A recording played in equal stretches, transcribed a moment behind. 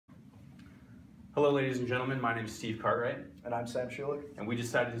Hello ladies and gentlemen, my name is Steve Cartwright. And I'm Sam Schulick. And we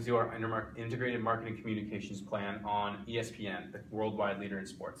decided to do our integrated marketing communications plan on ESPN, the worldwide leader in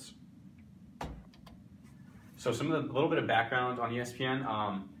sports. So a little bit of background on ESPN.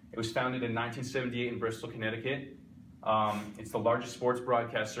 It was founded in 1978 in Bristol, Connecticut. It's the largest sports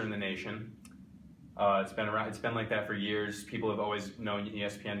broadcaster in the nation. It's been like that for years. People have always known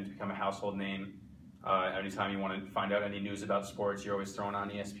ESPN to become a household name. Anytime you want to find out any news about sports, you're always throwing on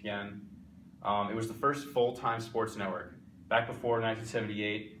ESPN. It was the first full-time sports network. Back before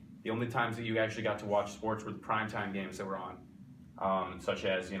 1978, the only times that you actually got to watch sports were the primetime games that were on, such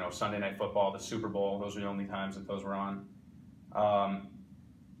as Sunday Night Football, the Super Bowl. Those were the only times that those were on.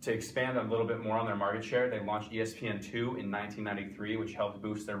 To expand a little bit more on their market share, they launched ESPN2 in 1993, which helped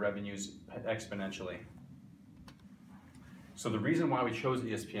boost their revenues exponentially. So the reason why we chose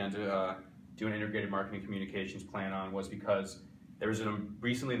ESPN to do an integrated marketing communications plan on was because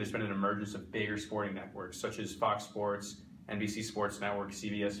recently there's been an emergence of bigger sporting networks such as Fox Sports, NBC Sports Network,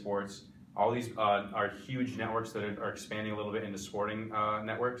 CBS Sports. All these are huge networks that are expanding a little bit into sporting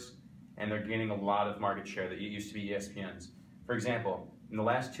networks, and they're gaining a lot of market share that used to be ESPN's. For example, in the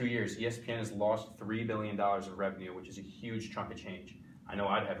last 2 years, ESPN has lost $3 billion of revenue, which is a huge chunk of change. I know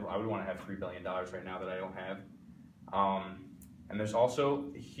I would want to have $3 billion right now that I don't have. And there's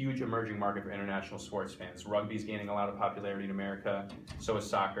also a huge emerging market for international sports fans. Rugby's gaining a lot of popularity in America, so is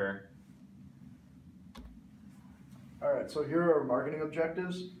soccer. All right, so here are our marketing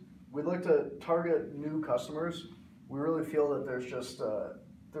objectives. We'd like to target new customers. We really feel that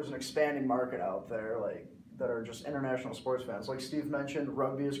there's an expanding market out there that are just international sports fans. Like Steve mentioned,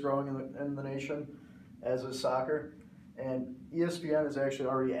 rugby is growing in the nation, as is soccer. And ESPN is actually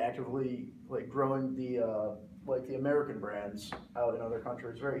already actively growing the American brands out in other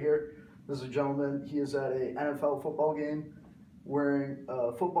countries. Right here, this is a gentleman. He is at a NFL football game wearing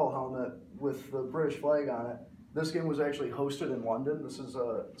a football helmet with the British flag on it. This game was actually hosted in London. This is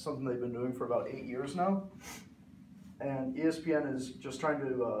something they've been doing for about 8 years now. And ESPN is just trying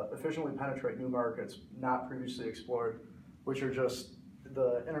to efficiently penetrate new markets not previously explored, which are just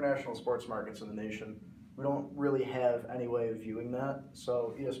the international sports markets in the nation. We don't really have any way of viewing that,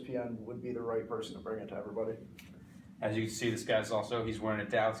 so ESPN would be the right person to bring it to everybody. As you can see, this guy's he's wearing a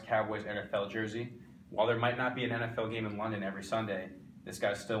Dallas Cowboys NFL jersey. While there might not be an NFL game in London every Sunday, this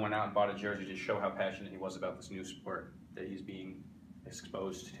guy still went out and bought a jersey to show how passionate he was about this new sport that he's being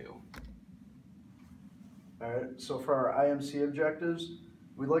exposed to. All right, so for our IMC objectives,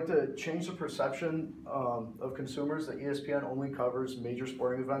 we'd like to change the perception of consumers that ESPN only covers major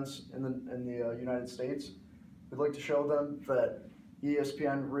sporting events in the United States. We'd like to show them that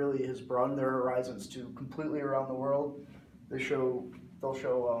ESPN really has broadened their horizons to completely around the world. They'll show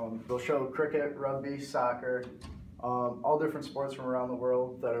cricket, rugby, soccer, all different sports from around the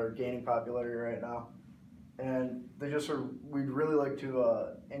world that are gaining popularity right now. And we'd really like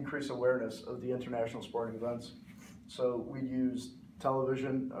to increase awareness of the international sporting events. So we'd use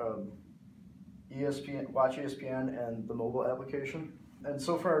television, Watch ESPN, and the mobile application. And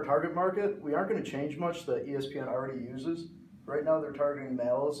so for our target market, we aren't going to change much that ESPN already uses. Right now they're targeting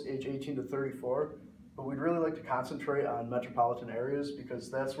males age 18 to 34, but we'd really like to concentrate on metropolitan areas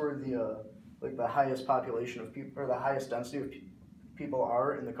because that's where the highest population of people, or the highest density of people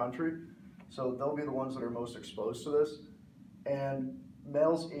are in the country. So they'll be the ones that are most exposed to this. And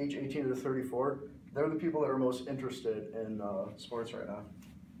males age 18 to 34, they're the people that are most interested in sports right now.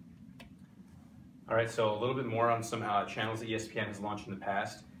 All right, so a little bit more on some channels that ESPN has launched in the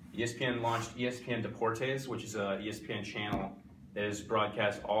past. ESPN launched ESPN Deportes, which is a ESPN channel that is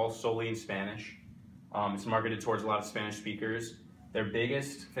broadcast all solely in Spanish. It's marketed towards a lot of Spanish speakers. Their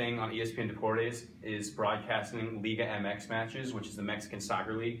biggest thing on ESPN Deportes is broadcasting Liga MX matches, which is the Mexican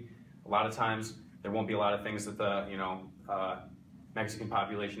soccer league. A lot of times, there won't be a lot of things that the Mexican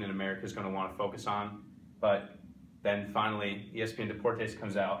population in America is going to want to focus on, but then finally ESPN Deportes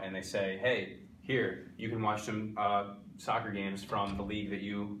comes out and they say, hey, here, you can watch some soccer games from the league that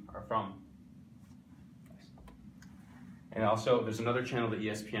you are from. And also, there's another channel that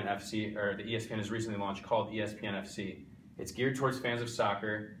ESPN has recently launched called ESPN FC. It's geared towards fans of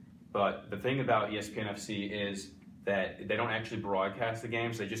soccer, but the thing about ESPN FC is that they don't actually broadcast the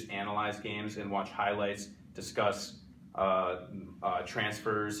games. They just analyze games and watch highlights, discuss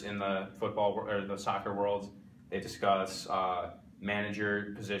transfers in the football or the soccer world. They discuss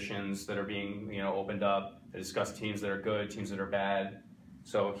manager positions that are being opened up. They discuss teams that are good, teams that are bad.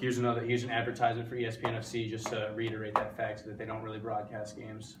 So here's an advertisement for ESPN FC just to reiterate that fact that they don't really broadcast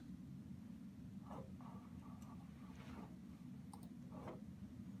games.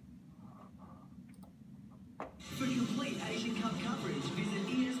 For complete Asian Cup coverage, visit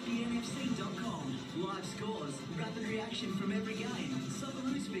ESPNFC.com. action from every game,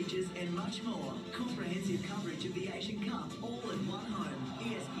 Socceroos features and much more. Comprehensive coverage of the Asian Cup all in one home.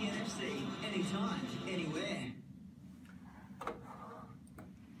 ESPN FC, anytime, anywhere.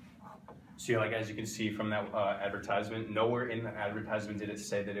 So, like, as you can see from that advertisement, nowhere in the advertisement did it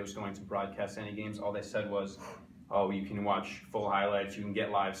say that it was going to broadcast any games. All they said was, oh, you can watch full highlights, you can get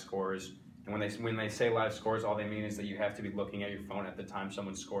live scores. And when they say live scores, all they mean is that you have to be looking at your phone at the time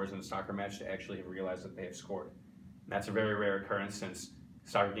someone scores in a soccer match to actually realize that they have scored. And that's a very rare occurrence since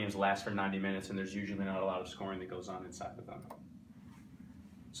soccer games last for 90 minutes and there's usually not a lot of scoring that goes on inside of them.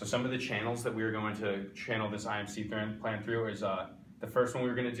 So some of the channels that we are going to channel this IMC plan through is the first one we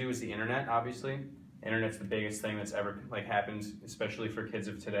were going to do is the internet, obviously. Internet's the biggest thing that's ever happened, especially for kids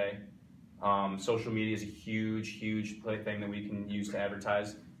of today. Social media is a huge thing that we can use to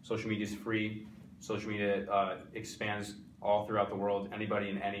advertise. Social media is free. Social media expands all throughout the world. Anybody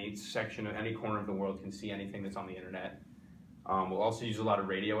in any section of any corner of the world can see anything that's on the internet. We'll also use a lot of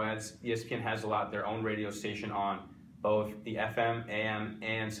radio ads. ESPN has their own radio station on both the FM, AM,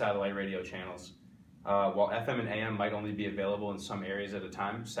 and satellite radio channels. While FM and AM might only be available in some areas at a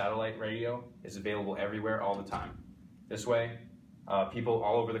time, satellite radio is available everywhere all the time. This way, people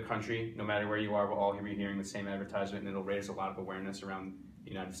all over the country, no matter where you are, will all be hearing the same advertisement, and it'll raise a lot of awareness around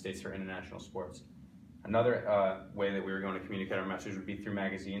the United States for international sports. Another way that we were going to communicate our message would be through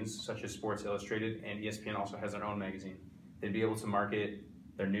magazines such as Sports Illustrated, and ESPN also has their own magazine. They'd be able to market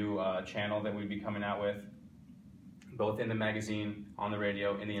their new channel that we'd be coming out with, both in the magazine, on the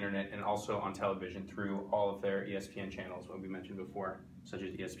radio, in the internet, and also on television through all of their ESPN channels, what we mentioned before, such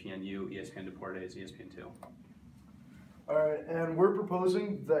as ESPNU, ESPN Deportes, ESPN2. All right, and we're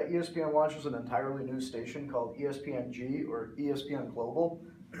proposing that ESPN launches an entirely new station called ESPNG, or ESPN Global.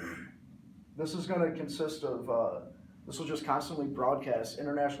 This is going to consist of, this will just constantly broadcast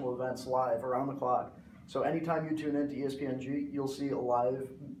international events live around the clock. So anytime you tune into ESPNG, you'll see a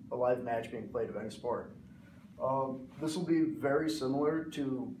live match being played of any sport. This will be very similar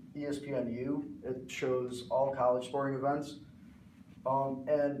to ESPNU. It shows all college sporting events.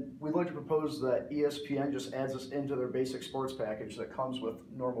 And we'd like to propose that ESPN just adds us into their basic sports package that comes with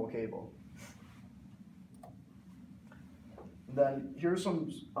normal cable. And then here's some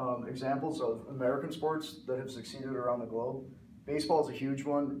examples of American sports that have succeeded around the globe. Baseball is a huge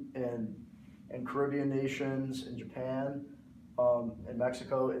one in Caribbean nations, in Japan, in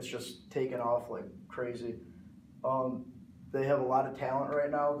Mexico. It's just taken off like crazy. They have a lot of talent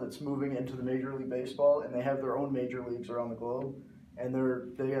right now that's moving into the Major League Baseball, and they have their own major leagues around the globe, and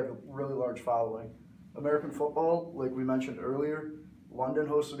they have a really large following. American football, like we mentioned earlier, London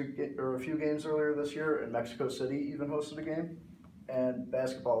hosted a few games earlier this year, and Mexico City even hosted a game. And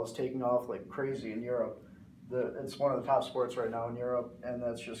basketball is taking off like crazy in Europe. It's one of the top sports right now in Europe, and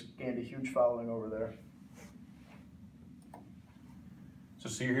that's just gained a huge following over there. So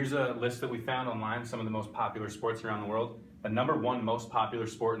here's a list that we found online, some of the most popular sports around the world. The #1 most popular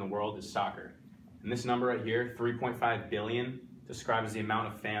sport in the world is soccer. And this number right here, 3.5 billion, describes the amount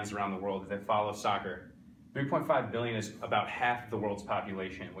of fans around the world that follow soccer. 3.5 billion is about half of the world's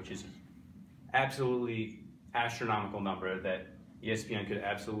population, which is absolutely astronomical number that ESPN could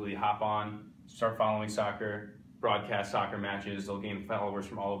absolutely hop on, start following soccer, broadcast soccer matches. They'll gain followers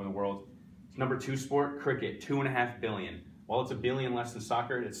from all over the world. #2 sport, cricket, 2.5 billion. While it's a billion less than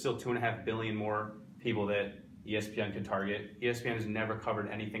soccer, it's still 2.5 billion more people that ESPN can target. ESPN has never covered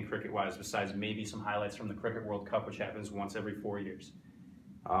anything cricket-wise besides maybe some highlights from the Cricket World Cup, which happens once every 4 years.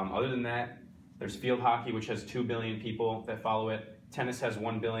 Other than that, there's field hockey, which has 2 billion people that follow it. Tennis has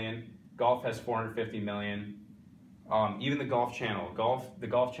 1 billion. Golf has 450 million. Even the Golf Channel. The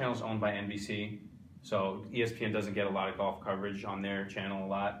Golf Channel is owned by NBC, so ESPN doesn't get a lot of golf coverage on their channel a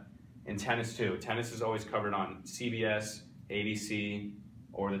lot. And tennis too. Tennis is always covered on CBS, ABC,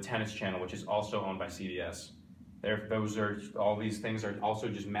 or the Tennis Channel, which is also owned by CBS. All these things are also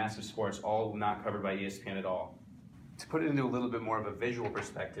just massive sports, all not covered by ESPN at all. To put it into a little bit more of a visual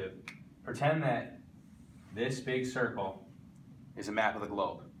perspective, pretend that this big circle is a map of the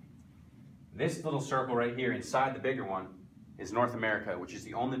globe. This little circle right here inside the bigger one is North America, which is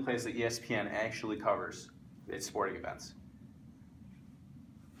the only place that ESPN actually covers its sporting events.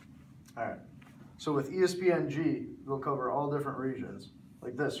 All right. So with ESPNG, they'll cover all different regions,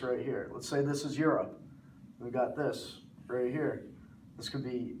 like this right here. Let's say this is Europe. We've got this right here. This could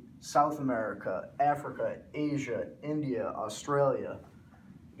be South America, Africa, Asia, India, Australia.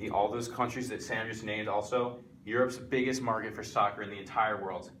 All those countries that Sam just named also, Europe's the biggest market for soccer in the entire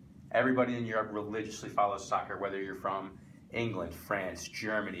world. Everybody in Europe religiously follows soccer, whether you're from England, France,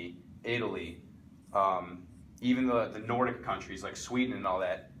 Germany, Italy, even the Nordic countries like Sweden and all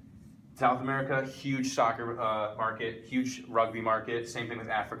that. South America, huge soccer market, huge rugby market. Same thing with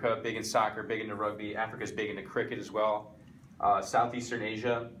Africa, big in soccer, big into rugby. Africa's big into cricket as well. Southeastern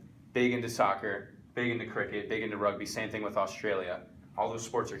Asia, big into soccer, big into cricket, big into rugby. Same thing with Australia. All those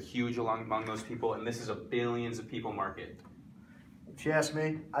sports are huge among those people, and this is a billions of people market. If you ask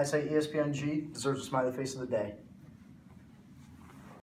me, I say ESPNG deserves a smiley face of the day.